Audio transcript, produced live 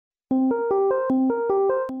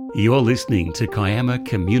You're listening to Kiama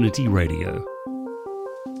Community Radio.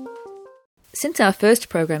 Since our first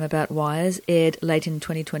program about wires aired late in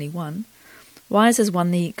 2021, Wires has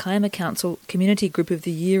won the Kiama Council Community Group of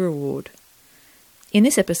the Year award. In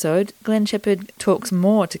this episode, Glenn Shepherd talks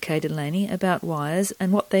more to Kay Delaney about Wires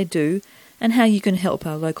and what they do and how you can help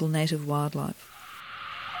our local native wildlife.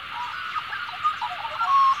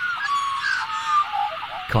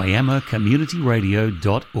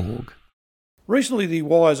 KiamaCommunityRadio.org. Recently, the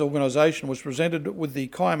WIRES organisation was presented with the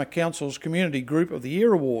Kiama Council's Community Group of the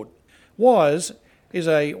Year award. WIRES is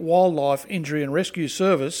a wildlife injury and rescue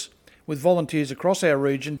service with volunteers across our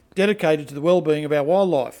region dedicated to the well-being of our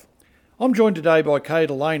wildlife. I'm joined today by Kay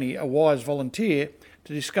Delaney, a WIRES volunteer,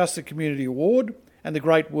 to discuss the Community Award and the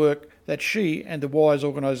great work that she and the WIRES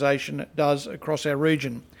organisation does across our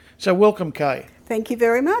region. So welcome, Kay. Thank you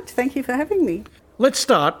very much. Thank you for having me. Let's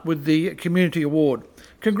start with the Community Award.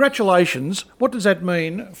 Congratulations. What does that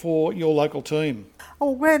mean for your local team?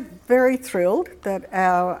 Oh, we're very thrilled that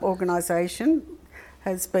our organisation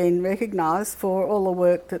has been recognised for all the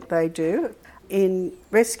work that they do in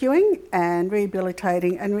rescuing and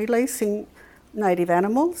rehabilitating and releasing native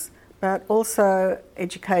animals, but also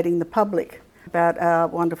educating the public about our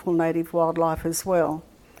wonderful native wildlife as well.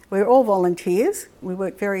 We're all volunteers. We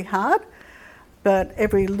work very hard, but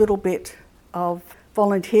every little bit of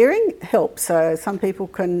volunteering helps. So some people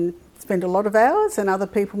can spend a lot of hours and other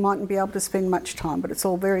people mightn't be able to spend much time, but it's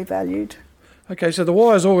all very valued. Okay, so the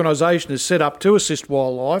WIRES organisation is set up to assist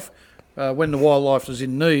wildlife when the wildlife is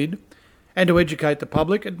in need and to educate the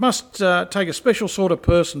public. It must take a special sort of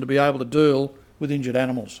person to be able to deal with injured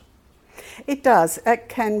animals. It does. It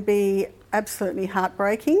can be absolutely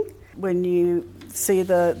heartbreaking when you see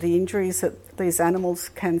the injuries that these animals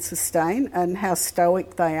can sustain and how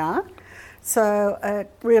stoic they are. So it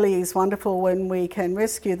really is wonderful when we can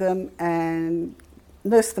rescue them and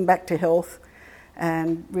nurse them back to health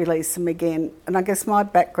and release them again. And I guess my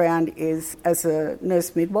background is as a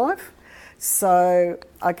nurse midwife, so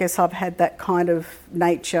I guess I've had that kind of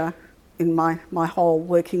nature in my whole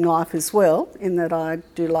working life as well, in that I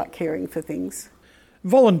do like caring for things.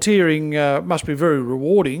 Volunteering must be very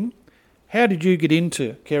rewarding. How did you get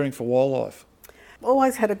into caring for wildlife?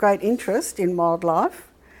 Always had a great interest in wildlife.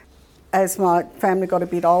 As my family got a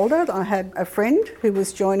bit older, I had a friend who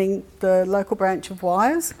was joining the local branch of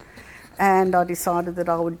WIRES, and I decided that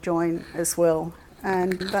I would join as well.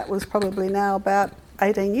 And that was probably now about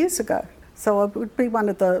 18 years ago. So I would be one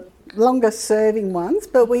of the longest serving ones,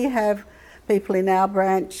 but we have people in our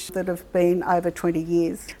branch that have been over 20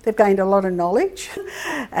 years. They've gained a lot of knowledge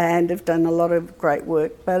and have done a lot of great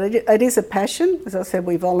work. But it is a passion. As I said,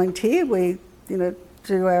 we volunteer, we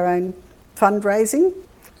do our own fundraising.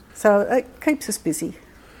 So it keeps us busy.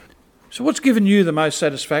 So what's given you the most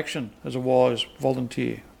satisfaction as a WIRES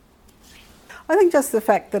volunteer? I think just the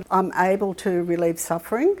fact that I'm able to relieve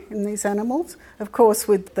suffering in these animals, of course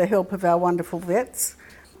with the help of our wonderful vets,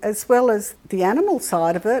 as well as the animal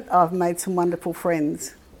side of it. I've made some wonderful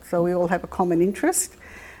friends, so we all have a common interest.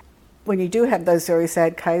 When you do have those very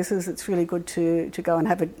sad cases, it's really good to go and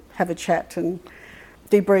have a chat and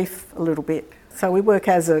debrief a little bit. So we work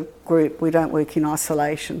as a group, we don't work in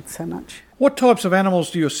isolation so much. What types of animals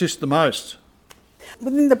do you assist the most?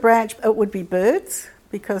 Within the branch it would be birds,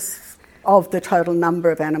 because of the total number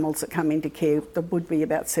of animals that come into care, there would be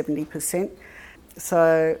about 70%.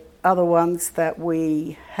 So other ones that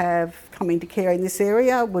we have come into care in this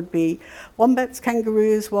area would be wombats,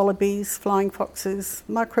 kangaroos, wallabies, flying foxes,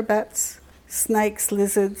 microbats, snakes,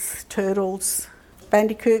 lizards, turtles,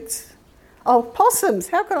 bandicoots. Oh, possums.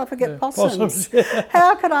 How could I forget possums? Yeah.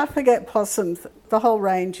 How could I forget possums? The whole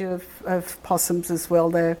range of possums as well.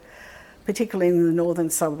 They're particularly in the northern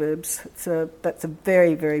suburbs. That's a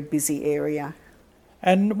very, very busy area.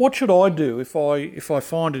 And what should I do if I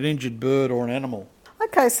find an injured bird or an animal?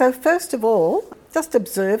 Okay, so first of all, just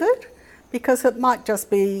observe it, because it might just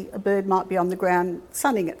be, a bird might be on the ground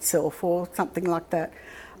sunning itself or something like that.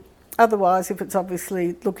 Otherwise, if it's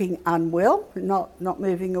obviously looking unwell, not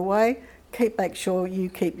moving away, make sure you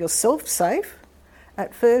keep yourself safe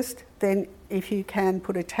at first. Then if you can,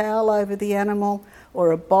 put a towel over the animal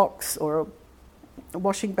or a box or a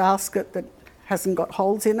washing basket that hasn't got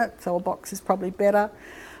holes in it, so a box is probably better.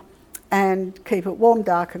 And keep it warm,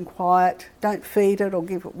 dark and quiet. Don't feed it or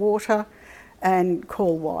give it water, and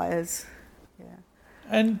call WIRES. Yeah.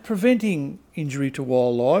 And preventing injury to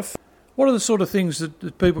wildlife, what are the sort of things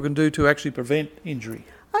that people can do to actually prevent injury?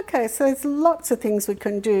 Okay, so there's lots of things we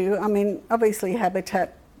can do. I mean, obviously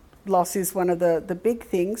habitat loss is one of the big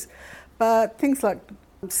things, but things like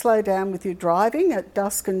Slow down with your driving at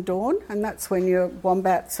dusk and dawn, and that's when your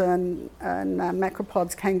wombats and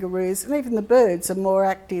macropods, kangaroos, and even the birds are more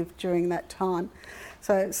active during that time.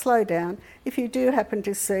 So slow down. If you do happen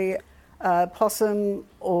to see a possum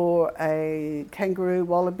or a kangaroo,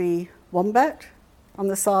 wallaby, wombat on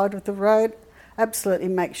the side of the road, absolutely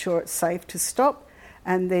make sure it's safe to stop,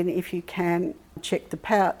 and then if you can, check the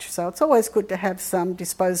pouch. So it's always good to have some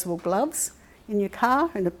disposable gloves in your car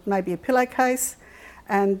and maybe a pillowcase,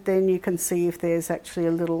 and then you can see if there's actually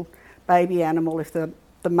a little baby animal. If the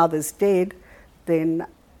mother's dead, then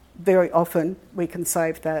very often we can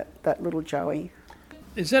save that little joey.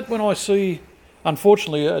 Is that when I see,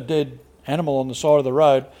 unfortunately, a dead animal on the side of the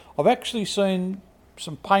road, I've actually seen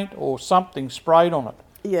some paint or something sprayed on it?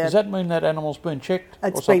 Yeah. Does that mean that animal's been checked?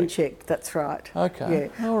 It's been checked, that's right.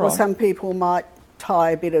 Okay. Yeah. All right. Or some people might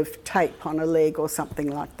tie a bit of tape on a leg or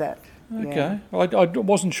something like that. Okay. Yeah. I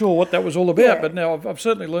wasn't sure what that was all about, Yeah. but now I've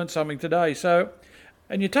certainly learned something today. So,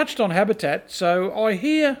 and you touched on habitat. So I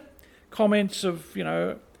hear comments of,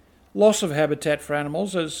 loss of habitat for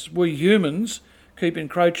animals as we humans keep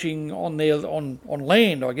encroaching on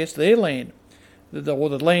land, I guess, their land, or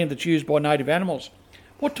the land that's used by native animals.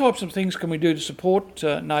 What types of things can we do to support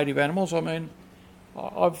native animals? I mean,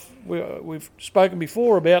 we've spoken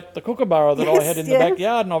before about the kookaburra that I had in the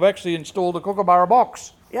backyard, and I've actually installed a kookaburra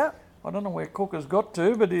box. Yeah. I don't know where Cook has got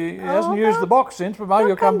to, but he hasn't used the box since, but maybe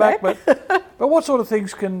he'll come back. But what sort of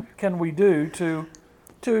things can we do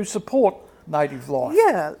to support native life?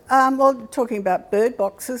 Yeah, well, talking about bird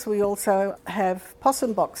boxes, we also have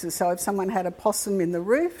possum boxes. So if someone had a possum in the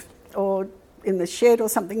roof or in the shed or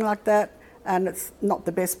something like that, and it's not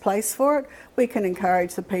the best place for it, we can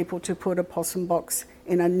encourage the people to put a possum box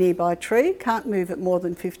in a nearby tree. Can't move it more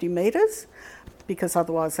than 50 metres because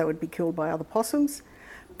otherwise they would be killed by other possums.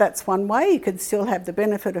 That's one way. You can still have the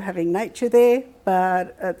benefit of having nature there,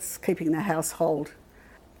 but it's keeping the household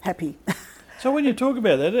happy. So when you talk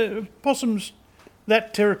about that, possums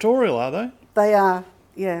that territorial, are they? They are,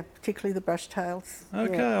 yeah, particularly the brush-tails.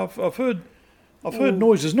 Okay, Yeah. I've heard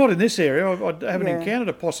noises, not in this area. I haven't encountered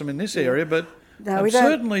a possum in this area, but No, we don't.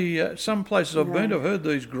 certainly some places I've been to, I've heard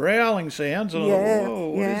these growling sounds, and I thought, whoa,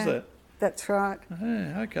 what is that? That's right.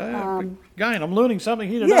 Yeah, okay. Again, I'm learning something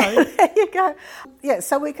here today. Yeah, there you go. Yeah,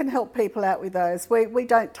 so we can help people out with those. We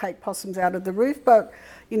don't take possums out of the roof, but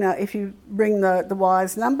if you ring the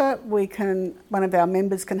Wires number, one of our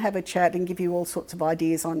members can have a chat and give you all sorts of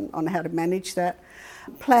ideas on how to manage that.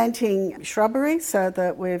 Planting shrubbery so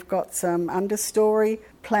that we've got some understory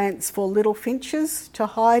plants for little finches to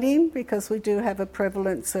hide in, because we do have a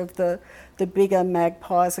prevalence of the bigger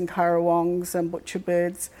magpies and currawongs and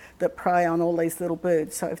butcherbirds that prey on all these little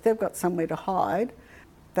birds. So if they've got somewhere to hide,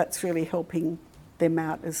 that's really helping them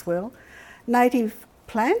out as well. Native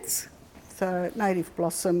plants, so native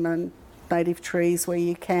blossom and native trees where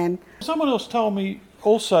you can. Someone else told me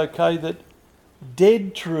also, Kay, that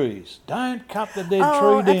dead trees, don't cut the dead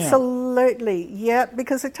tree down. Absolutely, yeah,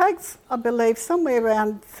 because it takes, I believe, somewhere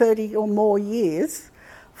around 30 or more years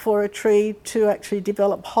for a tree to actually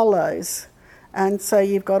develop hollows. And so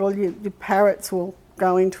you've got all your parrots will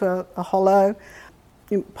go into a hollow,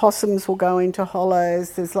 possums will go into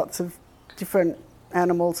hollows, there's lots of different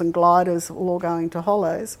animals and gliders will all go into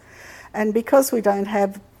hollows. And because we don't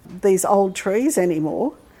have these old trees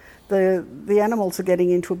anymore, the animals are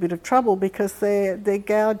getting into a bit of trouble because they're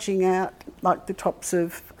gouging out like the tops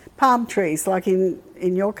of palm trees, like in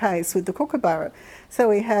your case with the kookaburra. So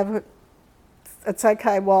we have, it's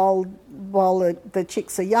okay while the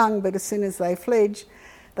chicks are young, but as soon as they fledge,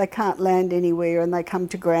 they can't land anywhere and they come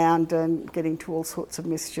to ground and get into all sorts of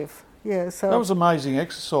mischief. Yeah, so that was an amazing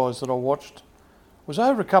exercise that I watched. It was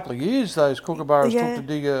over a couple of years those kookaburras took to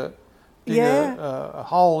dig a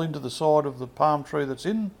hole into the side of the palm tree that's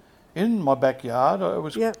in my backyard. It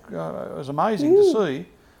was amazing to see.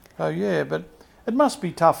 So but it must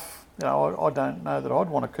be tough. I don't know that I'd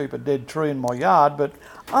want to keep a dead tree in my yard, but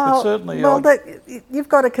certainly. Well, you've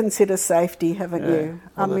got to consider safety, haven't you?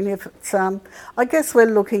 Well, if it's, I guess we're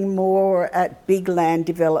looking more at big land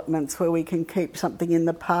developments where we can keep something in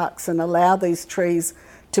the parks and allow these trees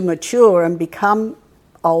to mature and become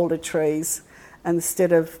older trees,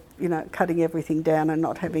 instead of cutting everything down and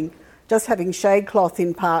not having shade cloth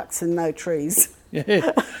in parks and no trees.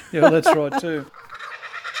 Yeah, that's right too.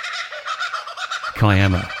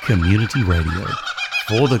 Kiama Community Radio.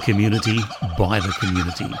 For the community, by the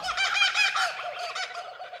community.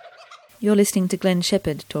 You're listening to Glenn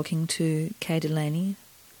Shepherd talking to Kay Delaney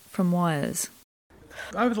from Wires.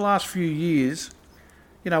 Over the last few years,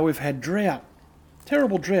 we've had drought,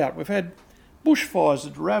 terrible drought. We've had bushfires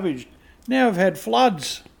that ravaged. Now we've had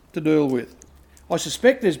floods to deal with. I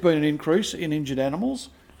suspect there's been an increase in injured animals.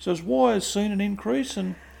 So has Wires seen an increase?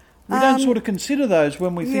 And we don't sort of consider those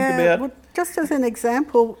when we think about... Well, just as an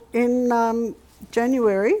example, in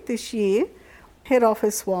January this year, head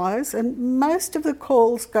office Wires, and most of the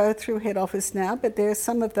calls go through head office now, but there are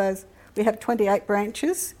some of those. We have 28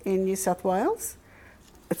 branches in New South Wales,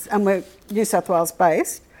 and we're New South Wales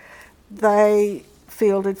based. They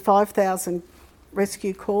fielded 5,000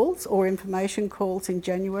 rescue calls or information calls in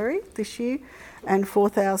January this year and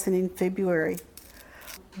 4,000 in February,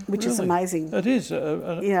 which is amazing. It is that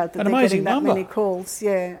an they're amazing getting that number. many calls,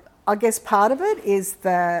 yeah. I guess part of it is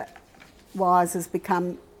that Wires has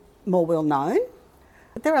become more well known.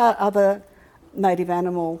 But there are other native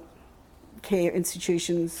animal care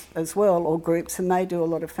institutions as well, or groups, and they do a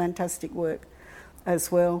lot of fantastic work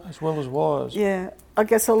as well. As well as Wires. Yeah, I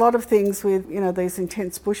guess a lot of things with, these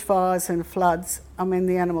intense bushfires and floods, I mean,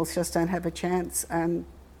 the animals just don't have a chance, and,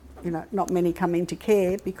 not many come into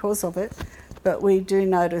care because of it, but we do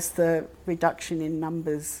notice the reduction in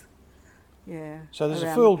numbers, yeah. So there's a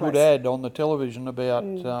around feel-good the place. ad on the television about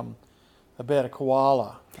a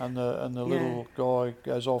koala, and the little guy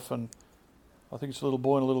goes off, and I think it's a little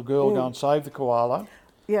boy and a little girl go and save the koala.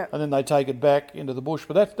 Yeah. And then they take it back into the bush.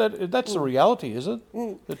 But that's the reality, is it?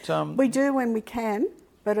 That, we do when we can,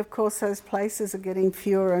 but of course those places are getting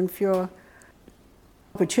fewer and fewer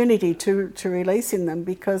opportunity to release in them,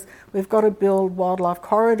 because we've got to build wildlife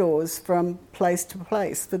corridors from place to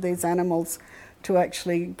place for these animals to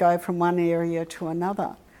actually go from one area to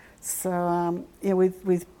another. So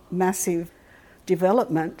with massive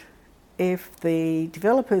development, if the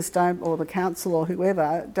developers don't, or the council or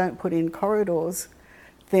whoever, don't put in corridors,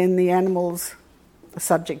 then the animals are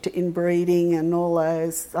subject to inbreeding and all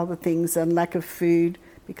those other things, and lack of food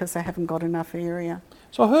because they haven't got enough area.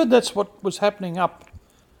 so I heard that's what was happening up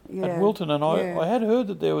at Wilton, and I had heard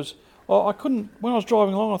that there was... I couldn't... When I was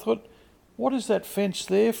driving along, I thought, what is that fence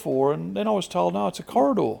there for? And then I was told, no, it's a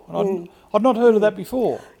corridor. And I'd not heard of that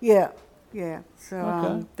before. Yeah. So,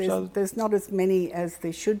 Okay, there's not as many as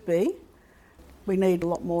there should be. We need a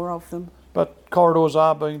lot more of them. But corridors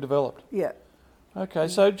are being developed. Yeah. Okay,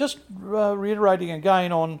 so just reiterating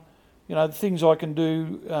again on, the things I can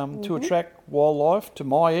do to attract wildlife to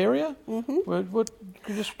my area. Could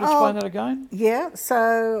you just explain that again? Yeah,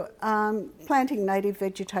 so planting native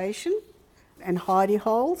vegetation and hidey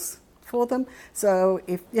holes for them. So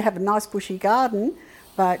if you have a nice bushy garden,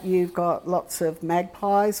 but you've got lots of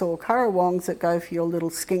magpies or currawongs that go for your little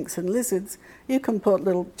skinks and lizards, you can put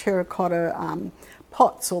little terracotta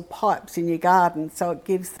pots or pipes in your garden, so it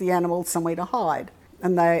gives the animals somewhere to hide,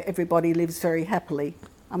 and everybody lives very happily.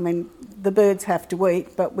 I mean, the birds have to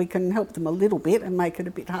eat, but we can help them a little bit and make it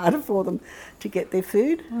a bit harder for them to get their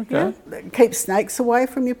food. Okay. Yeah. Keep snakes away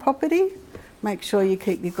from your property. Make sure you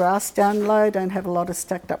keep your grass down low. Don't have a lot of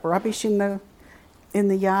stacked up rubbish in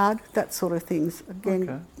the yard. That sort of things.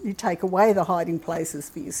 Again, You take away the hiding places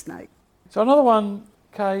for your snake. So another one,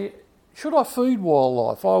 Kay, should I feed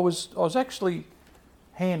wildlife? I was actually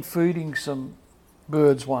hand feeding some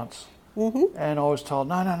birds once, and I was told,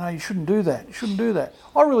 no, you shouldn't do that. You shouldn't do that.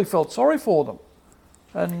 I really felt sorry for them.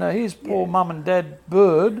 And here's poor mum and dad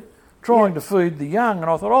bird trying to feed the young,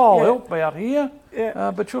 and I thought, I'll help out here.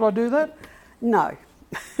 Yeah. But should I do that? No.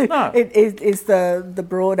 No. It is the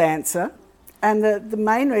broad answer. And the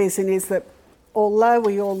main reason is that although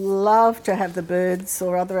we all love to have the birds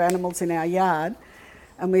or other animals in our yard,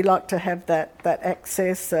 and we like to have that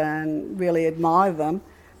access and really admire them,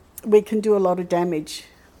 we can do a lot of damage,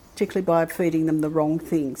 particularly by feeding them the wrong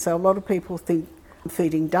thing. So a lot of people think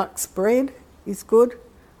feeding ducks bread is good.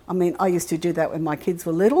 I mean, I used to do that when my kids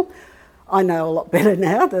were little. I know a lot better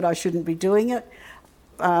now that I shouldn't be doing it.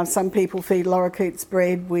 Some people feed lorikeets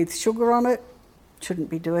bread with sugar on it.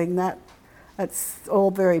 Shouldn't be doing that. That's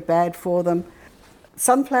all very bad for them.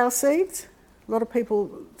 Sunflower seeds. A lot of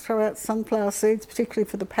people throw out sunflower seeds, particularly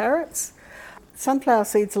for the parrots. Sunflower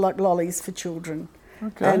seeds are like lollies for children.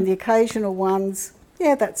 Okay. And the occasional ones,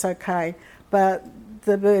 that's okay. But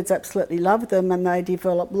the birds absolutely love them, and they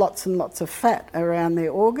develop lots and lots of fat around their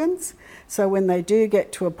organs. So when they do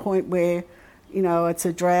get to a point where, it's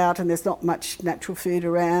a drought and there's not much natural food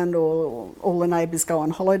around, or all the neighbours go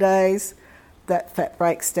on holidays, that fat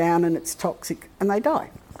breaks down and it's toxic and they die.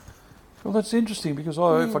 Well, that's interesting, because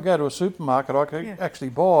if I go to a supermarket, I can actually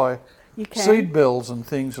buy You can. seed bells and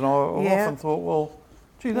things, and I often thought, well,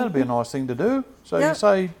 gee, that'd be a nice thing to do. So you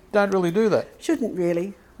say don't really do that? Shouldn't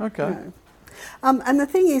really. Okay. No. And the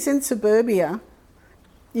thing is, in suburbia,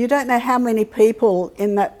 you don't know how many people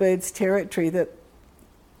in that bird's territory that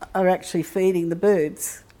are actually feeding the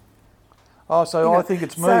birds. Oh, so You know, I think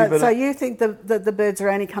it's me, so you think the birds are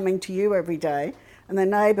only coming to you every day, and the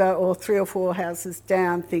neighbour or 3 or 4 houses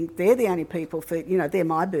down think they're the only people they're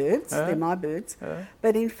my birds, they're my birds.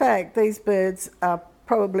 But in fact, these birds are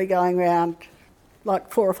probably going around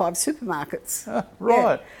like 4 or 5 supermarkets.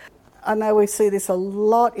 Right. Yeah. I know we see this a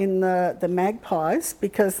lot in the magpies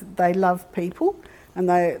because they love people and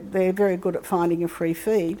they're very good at finding a free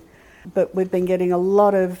feed. But we've been getting a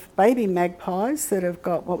lot of baby magpies that have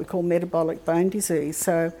got what we call metabolic bone disease.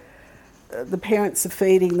 So the parents are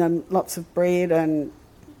feeding them lots of bread and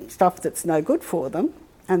stuff that's no good for them,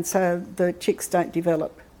 and so the chicks don't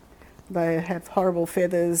develop. They have horrible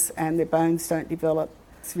feathers and their bones don't develop.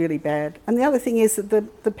 It's really bad. And the other thing is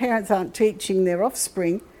that the parents aren't teaching their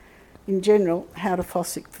offspring in general how to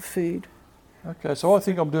fossick for food. Okay, so I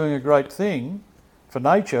think I'm doing a great thing for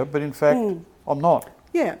nature, but in fact I'm not.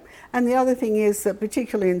 Yeah, and the other thing is that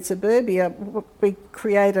particularly in suburbia, we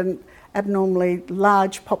create an abnormally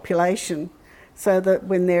large population so that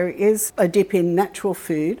when there is a dip in natural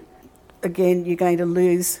food, again, you're going to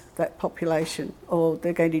lose that population or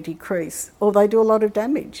they're going to decrease or they do a lot of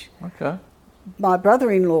damage. Okay. My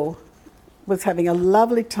brother-in-law was having a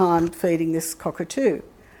lovely time feeding this cockatoo,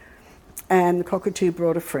 and the cockatoo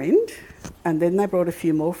brought a friend, and then they brought a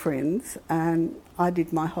few more friends, and I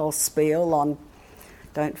did my whole spiel on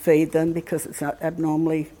don't feed them because it's an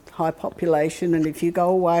abnormally high population, and if you go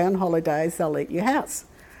away on holidays, they'll eat your house.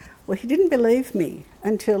 Well, he didn't believe me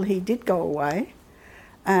until he did go away,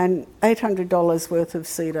 and $800 worth of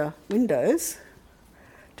cedar windows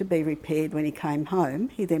to be repaired when he came home.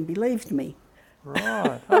 He then believed me.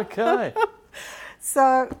 Right. Okay.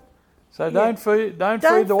 So don't feed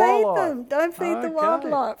the wildlife. Don't feed the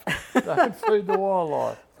wildlife. Don't feed the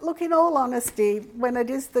wildlife. Look, in all honesty, when it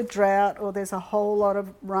is the drought or there's a whole lot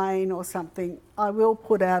of rain or something, I will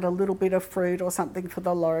put out a little bit of fruit or something for the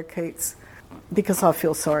lorikeets because I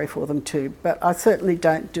feel sorry for them too. But I certainly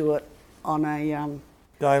don't do it on a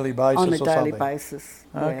daily basis.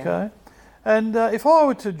 Okay. Yeah. And if I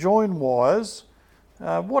were to join Wires,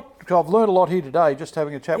 I've learned a lot here today just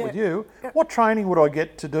having a chat with you. Yep. What training would I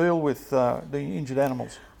get to deal with the injured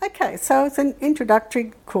animals? Okay, so it's an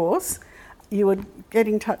introductory course. You would get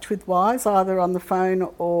in touch with WIRES either on the phone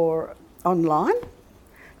or online,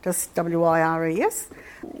 just WIRES,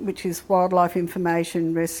 which is Wildlife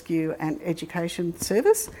Information Rescue and Education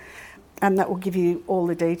Service, and that will give you all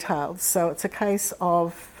the details. So it's a case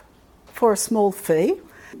of, for a small fee,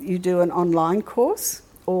 you do an online course,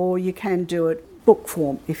 or you can do it book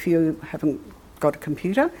form if you haven't got a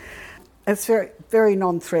computer. It's very, very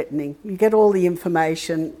non-threatening. You get all the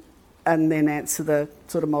information and then answer the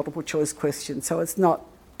sort of multiple choice questions, so it's not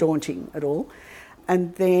daunting at all.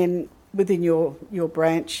 And then within your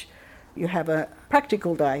branch, you have a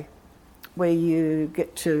practical day where you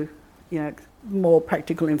get to, more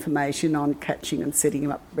practical information on catching and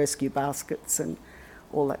setting up rescue baskets and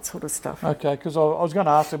all that sort of stuff. Okay, because I was going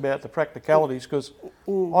to ask about the practicalities, because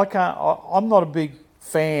I'm not a big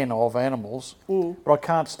fan of animals, but I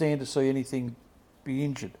can't stand to see anything be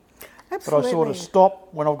injured. Absolutely. But I sort of stop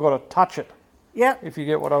when I've got to touch it. Yeah. If you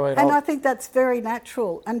get what I mean. And I think that's very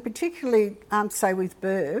natural, and particularly, say, with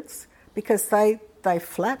birds, because they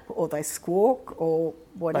flap or they squawk or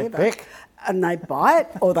whatever. They peck. And they bite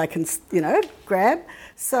or they can, grab.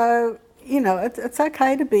 So, it's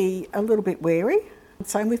okay to be a little bit wary.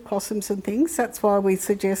 Same with possums and things. That's why we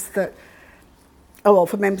suggest that,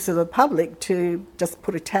 for members of the public to just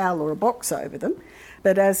put a towel or a box over them.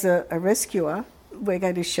 But as a rescuer, we're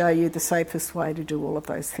going to show you the safest way to do all of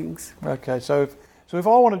those things. Okay, so if I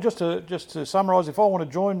want to, just to summarise, if I want to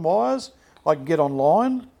join Wires, I can get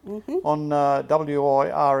online on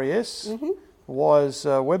WIRES, Wires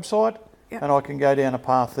website, and I can go down a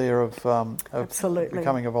path there of Absolutely.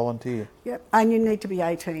 Becoming a volunteer. Yep, and you need to be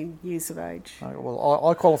 18 years of age. Okay, well,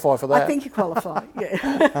 I qualify for that. I think you qualify,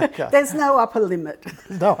 yeah. Okay. There's no upper limit.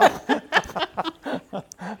 No.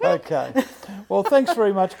 Okay. Well, thanks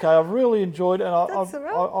very much, Kay. I've really enjoyed it. And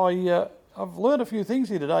I've learned a few things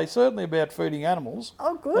here today, certainly about feeding animals.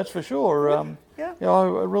 Oh, good. That's for sure. I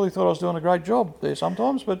really thought I was doing a great job there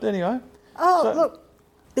sometimes, but anyway. Look,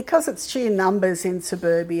 because it's sheer numbers in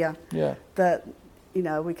suburbia, that,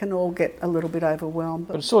 we can all get a little bit overwhelmed.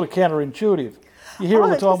 But it's sort of counterintuitive. You hear all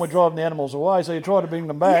the time we're driving the animals away, so you try to bring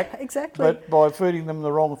them back. Yeah, exactly. But by feeding them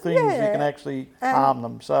the wrong things, you can actually harm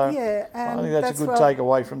them. So I think that's a good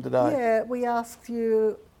takeaway from today. Yeah, we ask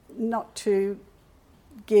you not to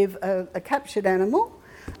give a captured animal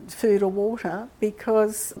food or water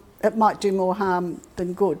because it might do more harm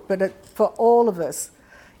than good. But for all of us,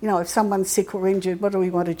 if someone's sick or injured, what do we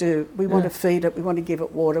want to do? We want to feed it, we want to give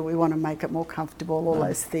it water, we want to make it more comfortable, all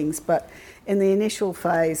those things. But in the initial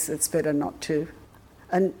phase, it's better not to,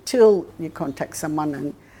 until you contact someone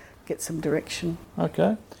and get some direction.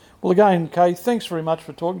 Okay. Well, again, Kay, thanks very much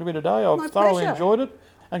for talking to me today. I've thoroughly enjoyed it.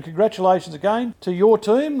 And congratulations again to your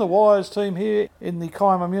team, the Wires team here in the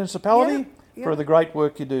Kiama Municipality, for the great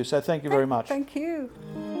work you do. So thank you very much. Thank you.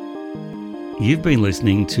 You've been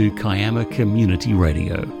listening to Kiama Community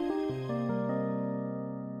Radio.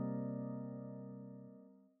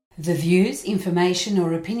 The views, information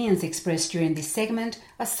or opinions expressed during this segment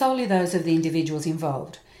are solely those of the individuals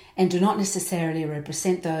involved and do not necessarily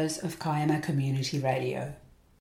represent those of Kiama Community Radio.